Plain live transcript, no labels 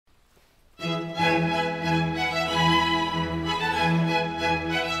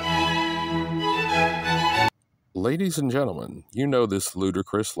Ladies and gentlemen, you know this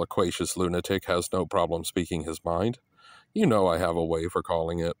ludicrous, loquacious lunatic has no problem speaking his mind. You know I have a way for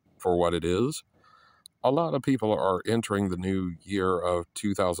calling it for what it is. A lot of people are entering the new year of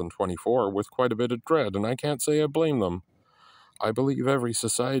 2024 with quite a bit of dread, and I can't say I blame them. I believe every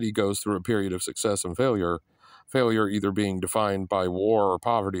society goes through a period of success and failure either being defined by war or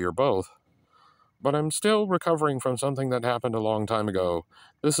poverty or both. But I'm still recovering from something that happened a long time ago.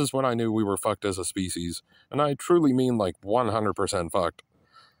 This is when I knew we were fucked as a species, and I truly mean like 100% fucked.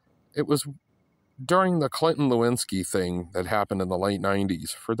 It was during the Clinton-Lewinsky thing that happened in the late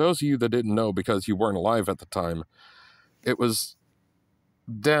 90s. For those of you that didn't know because you weren't alive at the time, it was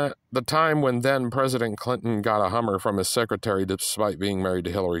the time when then President Clinton got a Hummer from his secretary despite being married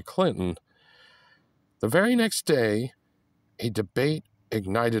to Hillary Clinton. The very next day, a debate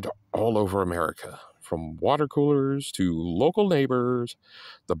ignited all over America. From water coolers to local neighbors,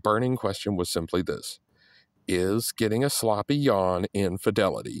 the burning question was simply this: is getting a sloppy yawn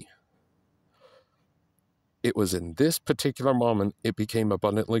infidelity? It was in this particular moment it became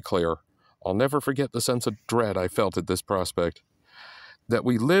abundantly clear. I'll never forget the sense of dread I felt at this prospect. That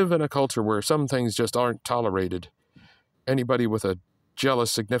we live in a culture where some things just aren't tolerated. Anybody with a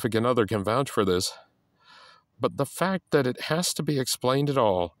jealous significant other can vouch for this. But the fact that it has to be explained at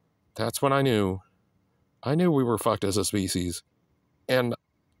all, that's when I knew we were fucked as a species. And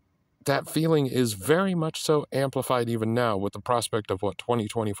that feeling is very much so amplified even now with the prospect of what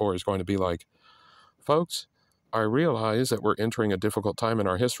 2024 is going to be like. Folks, I realize that we're entering a difficult time in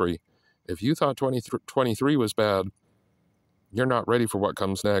our history. If you thought 2023 was bad, you're not ready for what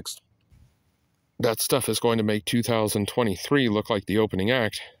comes next. That stuff is going to make 2023 look like the opening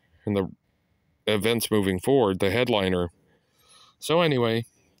act, and the events moving forward, the headliner. So anyway,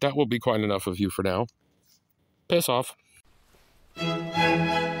 that will be quite enough of you for now. Piss off.